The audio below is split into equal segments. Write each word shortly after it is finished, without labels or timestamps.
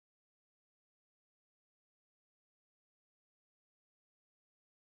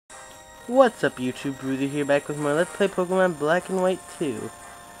What's up, YouTube? Bruiser here, back with more Let's Play Pokemon Black and White 2.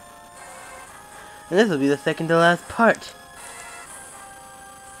 And this will be the second to last part.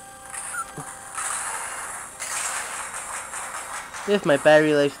 If my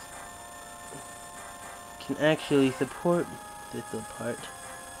battery life can actually support this little part.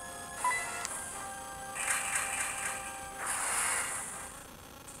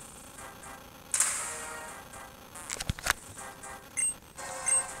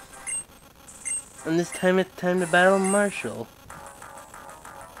 And this time it's time to battle Marshall.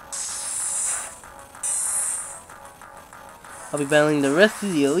 I'll be battling the rest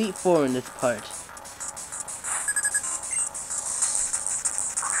of the Elite Four in this part.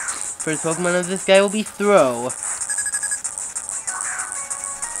 First Pokemon of this guy will be Throw.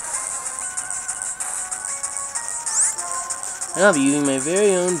 And I'll be using my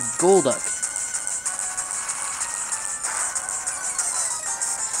very own Golduck.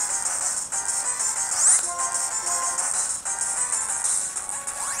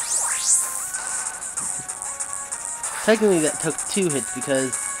 Technically that took 2 hits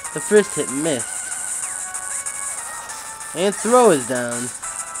because the first hit missed. And Throw is down.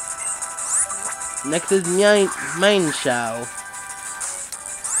 Next is Mienshao.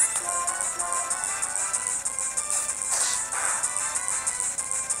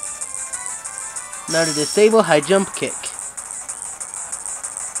 Now to disable High Jump Kick.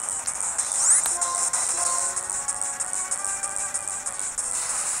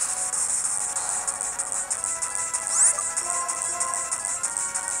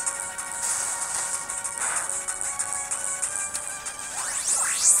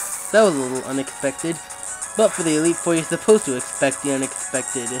 That was a little unexpected, but for the Elite Four, you're supposed to expect the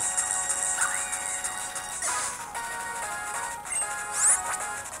unexpected.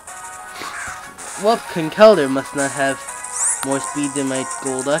 Well, Conkeldurr must not have more speed than my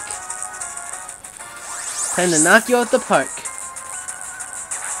Golduck. Time to knock you out the park.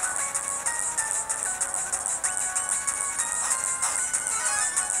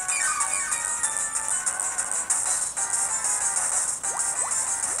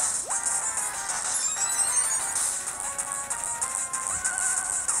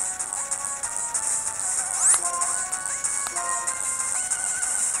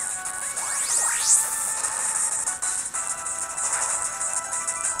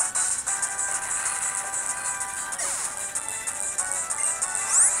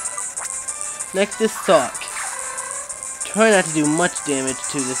 Next is Sawk. Try not to do much damage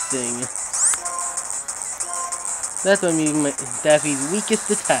to this thing. That's why I'm using my Daffy's weakest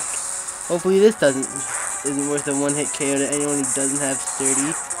attack. Hopefully this isn't worth a one-hit KO to anyone who doesn't have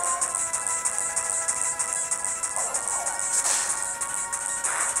Sturdy.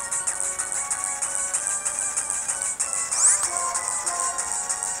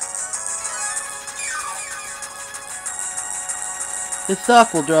 The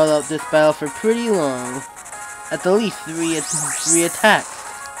Sawk will draw out this battle for pretty long. At the least three attacks.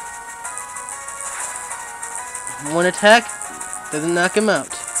 One attack doesn't knock him out.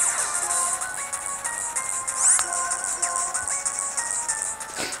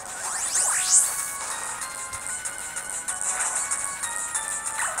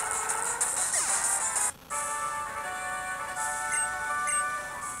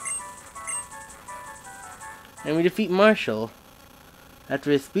 And we defeat Marshall.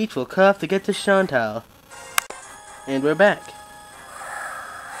 After his speech, we'll cut off to get to Chantal. And we're back.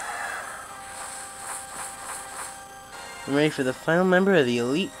 I'm ready for the final member of the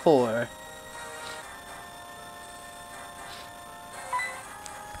Elite Four.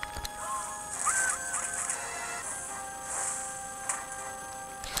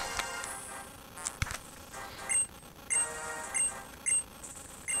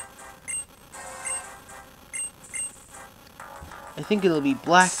 I think it'll be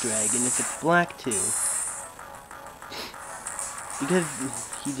Black Dragon if it's black too. Because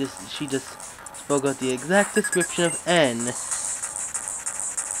she just spoke out the exact description of N.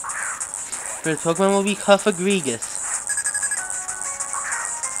 First Pokemon will be Cofagrigus.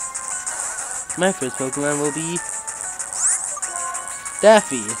 My first Pokemon will be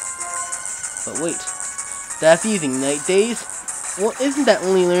Daffy. But wait, Daffy using Night Daze? Well, isn't that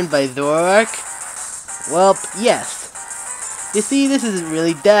only learned by Zoroark? Well, yes. You see, this isn't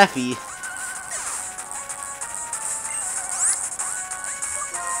really Daffy.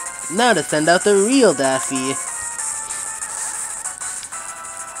 Now to send out the real Daffy.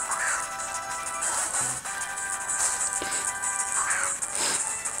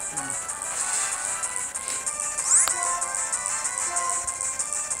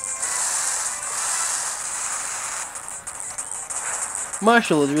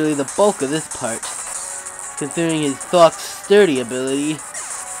 Marshall was really the bulk of this part, considering his Thok's sturdy ability.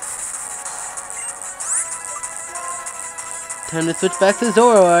 Time to switch back to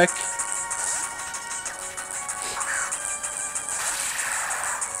Zoroark.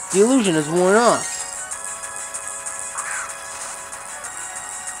 The illusion is worn off.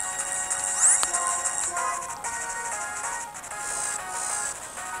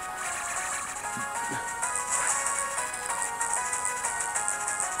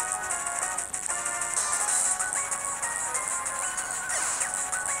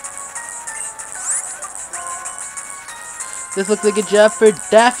 This looks like a job for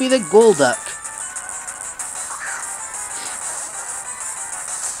Daffy the Golduck.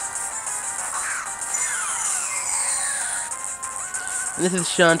 And this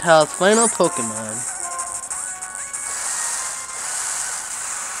is Chantal's final Pokemon.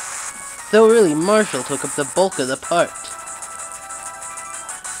 So really, Marshall took up the bulk of the part.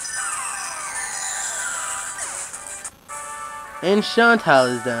 And Chantal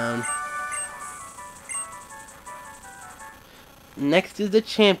is down. Next is the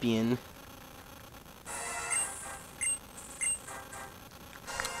champion.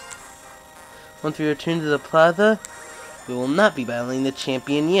 Once we return to the plaza, we will not be battling the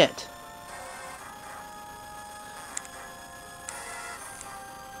champion yet.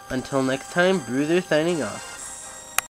 Until next time, Bruiser signing off.